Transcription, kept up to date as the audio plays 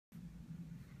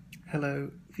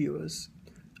Hello viewers,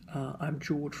 I'm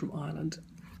George from Ireland.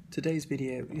 Today's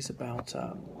video is about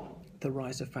the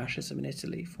rise of fascism in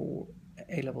Italy for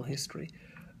A-level history.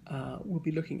 We'll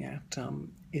be looking at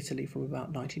Italy from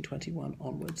about 1921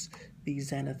 onwards, the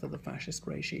zenith of the fascist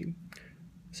regime.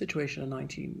 The situation in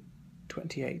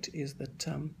 1928 is that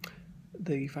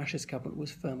the fascist government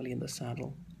was firmly in the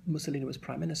saddle. Mussolini was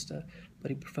prime minister,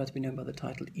 but he preferred to be known by the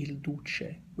title Il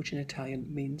Duce, which in Italian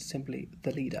means simply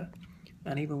the leader.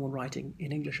 And even when writing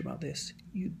in English about this,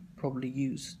 you'd probably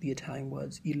use the Italian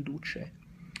words Il Duce.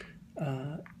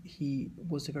 He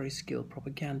was a very skilled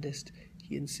propagandist.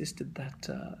 He insisted that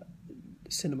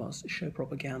cinemas show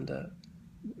propaganda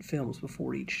films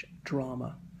before each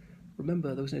drama.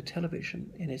 Remember, there was no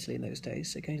television in Italy in those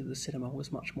days, so going to the cinema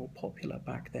was much more popular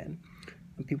back then.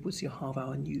 And people would see a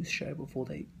half-hour news show before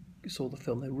they saw the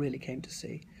film they really came to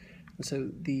see. And so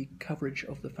the coverage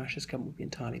of the fascist government would be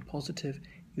entirely positive.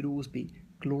 You'd always be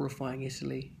glorifying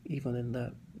Italy, even in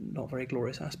the not very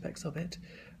glorious aspects of it.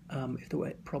 If there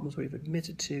were problems were even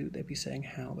admitted to, they'd be saying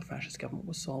how the fascist government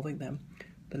was solving them.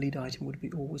 The lead item would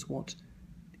be always what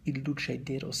Il Duce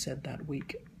did or said that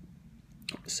week.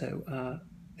 So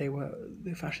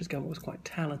the fascist government was quite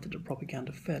talented at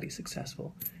propaganda, fairly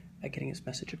successful at getting its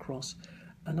message across.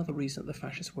 Another reason that the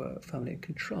fascists were firmly in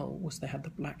control was they had the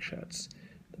Blackshirts.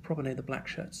 The proper name of the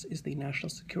Blackshirts is the National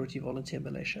Security Volunteer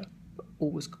Militia,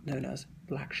 always known as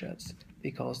Blackshirts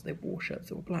because they wore shirts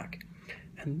that were black.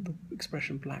 And the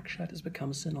expression black shirt has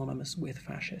become synonymous with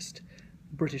fascist.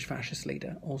 The British fascist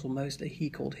leader, also mostly, he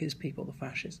called his people the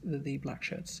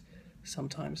Blackshirts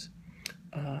sometimes.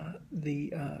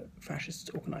 The fascists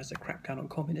organised a crackdown on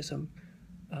communism.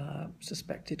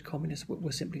 Suspected communists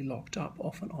were simply locked up,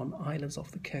 often on islands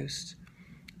off the coast.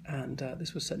 And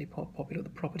this was certainly popular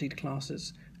with the propertied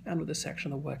classes and with a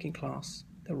section of the working class.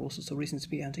 There were all sorts of reasons to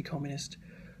be anti-communist.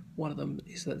 One of them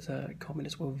is that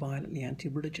communists were violently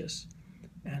anti-religious,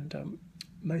 and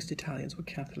most Italians were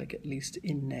Catholic, at least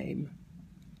in name.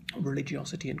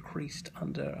 Religiosity increased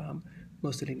under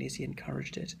Mussolini as he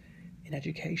encouraged it. In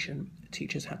education,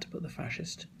 teachers had to put the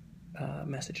fascist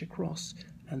message across,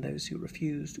 and those who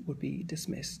refused would be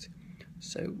dismissed.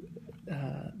 So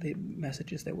the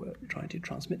messages they were trying to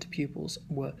transmit to pupils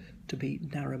were to be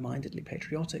narrow-mindedly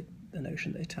patriotic. The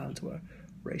notion that Italians were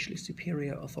racially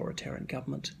superior, authoritarian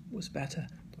government was better.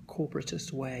 The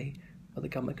corporatist way, where the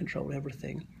government controlled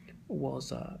everything,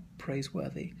 was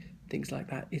praiseworthy. Things like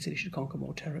that, Italy should conquer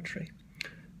more territory.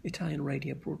 Italian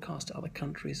radio broadcast to other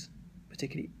countries,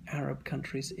 particularly Arab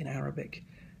countries in Arabic,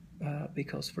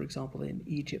 because, for example, in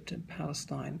Egypt and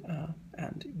Palestine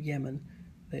and Yemen,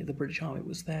 the British Army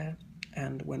was there,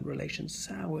 and when relations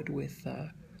soured with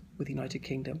the United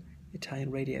Kingdom,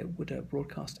 Italian radio would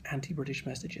broadcast anti-British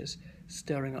messages,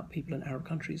 stirring up people in Arab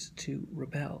countries to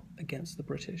rebel against the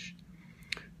British.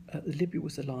 Libya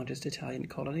was the largest Italian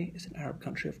colony. It's an Arab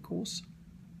country, of course.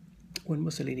 When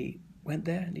Mussolini went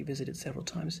there, and he visited several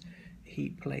times, he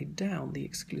played down the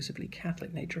exclusively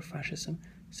Catholic nature of fascism,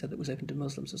 said that it was open to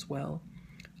Muslims as well.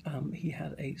 He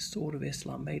had a sword of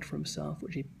Islam made for himself,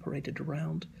 which he paraded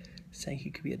around, saying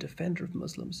he could be a defender of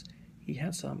Muslims. He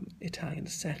had some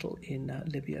Italians settle in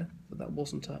Libya, but that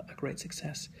wasn't a great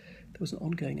success. There was an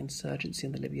ongoing insurgency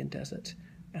in the Libyan desert,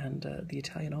 and the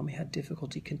Italian army had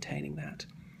difficulty containing that.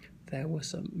 There were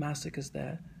some massacres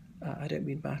there. I don't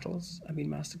mean battles, I mean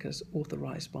massacres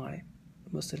authorized by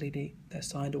Mussolini. They're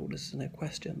signed orders, no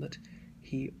question that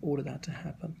he ordered that to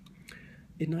happen.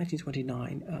 In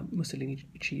 1929, Mussolini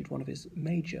achieved one of his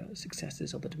major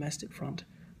successes on the domestic front,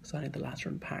 signing the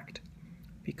Lateran Pact,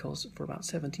 because for about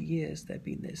 70 years there'd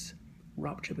been this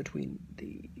rupture between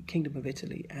the Kingdom of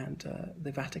Italy and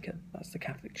the Vatican, that's the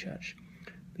Catholic Church,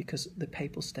 because the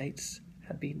Papal States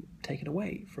had been taken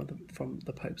away from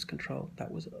the Pope's control.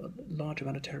 That was a large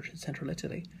amount of territory in central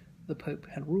Italy the Pope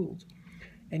had ruled.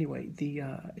 Anyway, the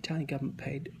Italian government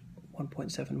paid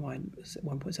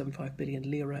 1.75 billion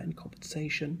lira in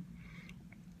compensation,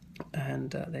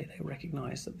 and they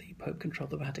recognised that the Pope controlled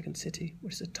the Vatican City,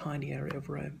 which is a tiny area of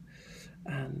Rome,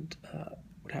 and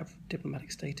would have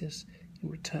diplomatic status. In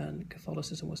return,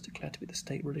 Catholicism was declared to be the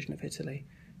state religion of Italy,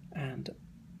 and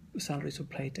salaries were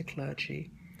paid to clergy.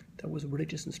 There was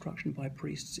religious instruction by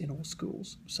priests in all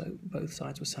schools, so both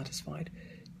sides were satisfied.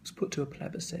 It was put to a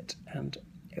plebiscite, and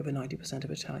over 90%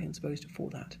 of Italians voted for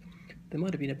that. There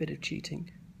might have been a bit of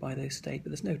cheating by the state,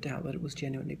 but there's no doubt that it was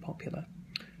genuinely popular.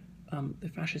 The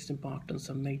fascists embarked on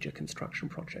some major construction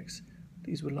projects.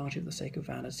 These were largely for the sake of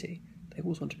vanity. They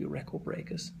always wanted to be record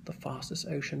breakers. The fastest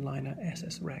ocean liner,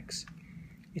 SS Rex.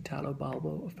 Italo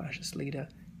Balbo, a fascist leader,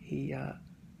 he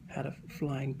had a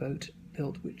flying boat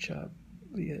built which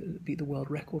beat the world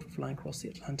record for flying across the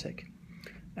Atlantic.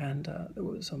 And there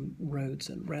were some roads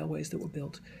and railways that were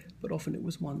built, but often it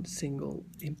was one single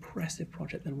impressive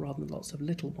project and rather than lots of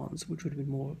little ones, which would have been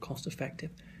more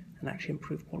cost-effective and actually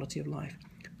improve quality of life.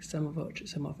 So much of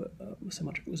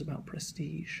it was about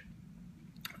prestige.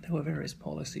 There were various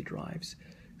policy drives,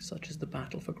 such as the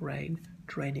battle for grain,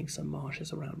 draining some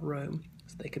marshes around Rome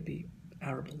so they could be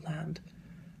arable land.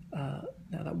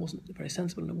 Now, that wasn't very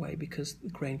sensible in a way because the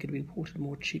grain could be imported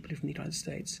more cheaply from the United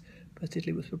States, but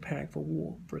Italy was preparing for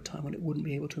war for a time when it wouldn't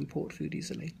be able to import food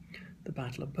easily. The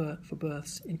battle for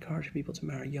births encouraged people to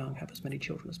marry young, have as many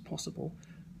children as possible,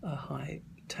 a high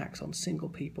tax on single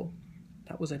people.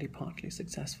 That was only partly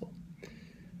successful.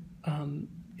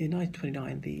 In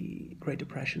 1929, the Great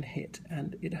Depression hit,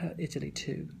 and it hurt Italy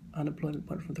too. Unemployment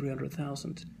went from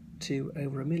 300,000 to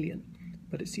over 1 million,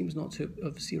 but it seems not to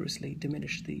have seriously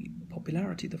diminished the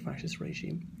popularity of the fascist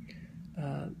regime.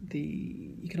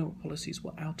 The economic policies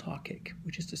were autarkic,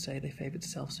 which is to say they favoured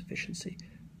self-sufficiency,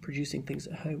 producing things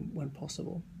at home when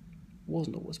possible.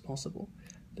 Wasn't always possible.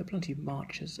 There were plenty of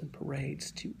marches and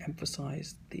parades to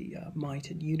emphasise the might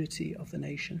and unity of the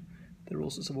nation. There were all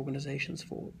sorts of organisations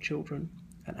for children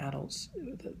and adults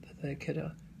that they could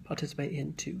participate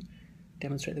in to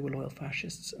demonstrate they were loyal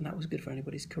fascists, and that was good for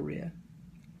anybody's career.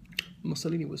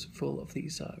 Mussolini was full of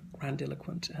these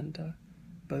grandiloquent and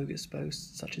bogus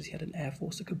boasts, such as he had an air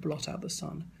force that could blot out the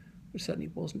sun, which certainly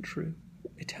wasn't true.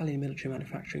 Italian military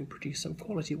manufacturing produced some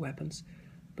quality weapons,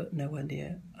 but nowhere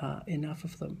near enough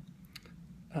of them.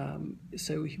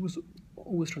 So he was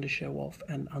always trying to show off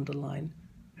and underline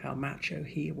how macho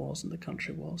he was and the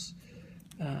country was.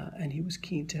 And he was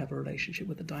keen to have a relationship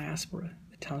with the diaspora,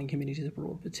 Italian communities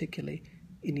abroad, particularly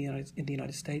in the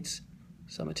United States.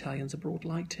 Some Italians abroad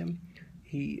liked him.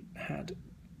 He had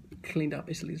cleaned up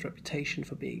Italy's reputation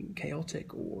for being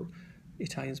chaotic or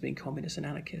Italians being communists and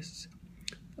anarchists.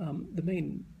 The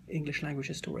main English language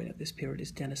historian at this period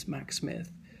is Dennis Mack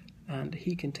Smith, and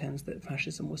he contends that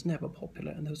fascism was never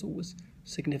popular and there was always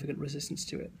significant resistance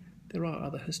to it. There are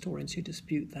other historians who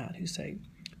dispute that, who say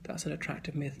that's an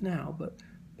attractive myth now, but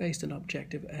based on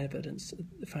objective evidence,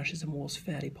 fascism was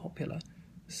fairly popular,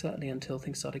 certainly until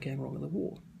things started going wrong in the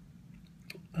war.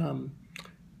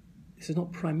 This is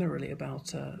not primarily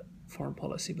about foreign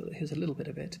policy, but here's a little bit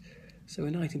of it. So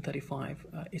in 1935,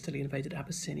 Italy invaded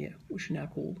Abyssinia, which is now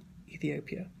called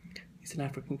Ethiopia. It's an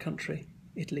African country.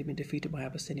 Italy had been defeated by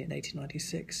Abyssinia in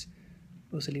 1896.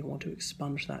 Mussolini wanted to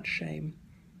expunge that shame.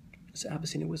 So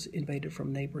Abyssinia was invaded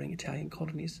from neighbouring Italian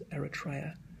colonies,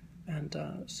 Eritrea and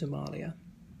Somalia.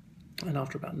 And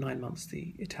after about 9 months,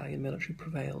 the Italian military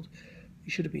prevailed.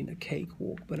 It should have been a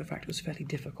cakewalk, but in fact it was fairly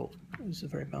difficult. It was a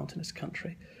very mountainous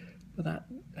country. But that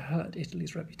hurt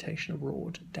Italy's reputation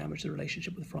abroad, damaged the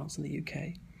relationship with France and the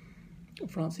UK.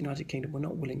 France and the United Kingdom were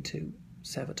not willing to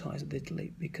sever ties with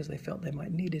Italy because they felt they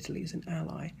might need Italy as an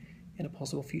ally in a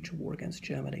possible future war against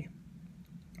Germany.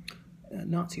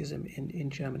 Nazism in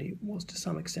Germany was to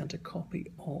some extent a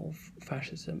copy of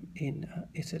fascism in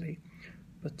Italy,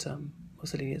 but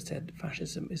Mussolini had said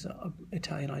fascism is an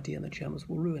Italian idea and the Germans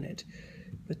will ruin it.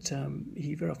 But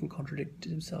he very often contradicted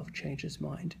himself, changed his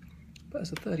mind. But as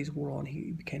the 30s wore on,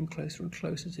 he became closer and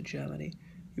closer to Germany.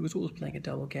 He was always playing a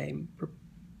double game,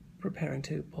 preparing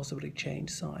to possibly change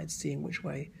sides, seeing which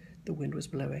way the wind was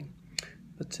blowing.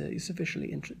 But he's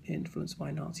sufficiently influenced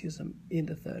by Nazism in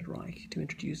the Third Reich to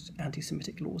introduce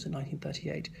anti-Semitic laws in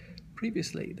 1938.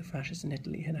 Previously, the fascists in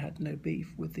Italy had had no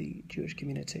beef with the Jewish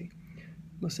community.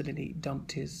 Mussolini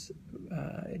dumped his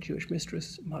Jewish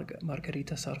mistress,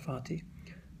 Margherita Sarfati.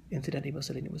 Incidentally,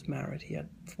 Mussolini was married. He had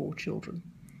 4 children.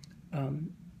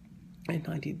 In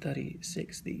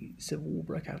 1936, the civil war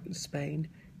broke out in Spain.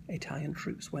 Italian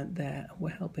troops went there and were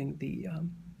helping the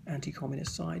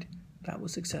anti-communist side. That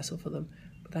was successful for them,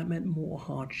 but that meant more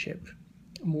hardship,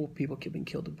 more people being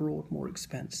killed abroad, more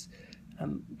expense.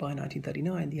 By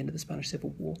 1939, the end of the Spanish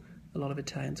Civil War, a lot of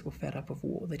Italians were fed up of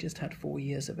war. They just had 4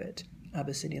 years of it,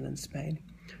 Abyssinia and Spain.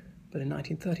 But in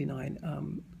 1939,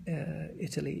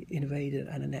 Italy invaded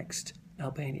and annexed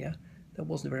Albania. There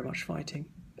wasn't very much fighting.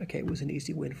 Okay, it was an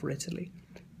easy win for Italy,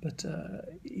 but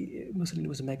Mussolini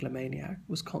was a megalomaniac,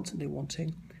 was constantly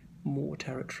wanting more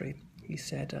territory. He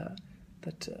said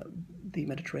that the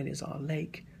Mediterranean is our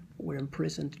lake, but we're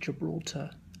imprisoned.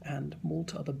 Gibraltar and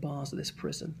Malta are the bars of this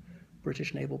prison,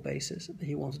 British naval bases.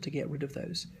 He wanted to get rid of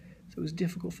those. So it was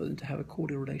difficult for them to have a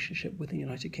cordial relationship with the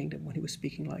United Kingdom when he was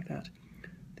speaking like that.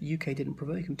 The UK didn't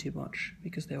provoke him too much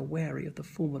because they are wary of the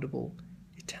formidable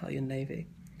Italian navy.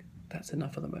 That's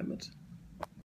enough for the moment.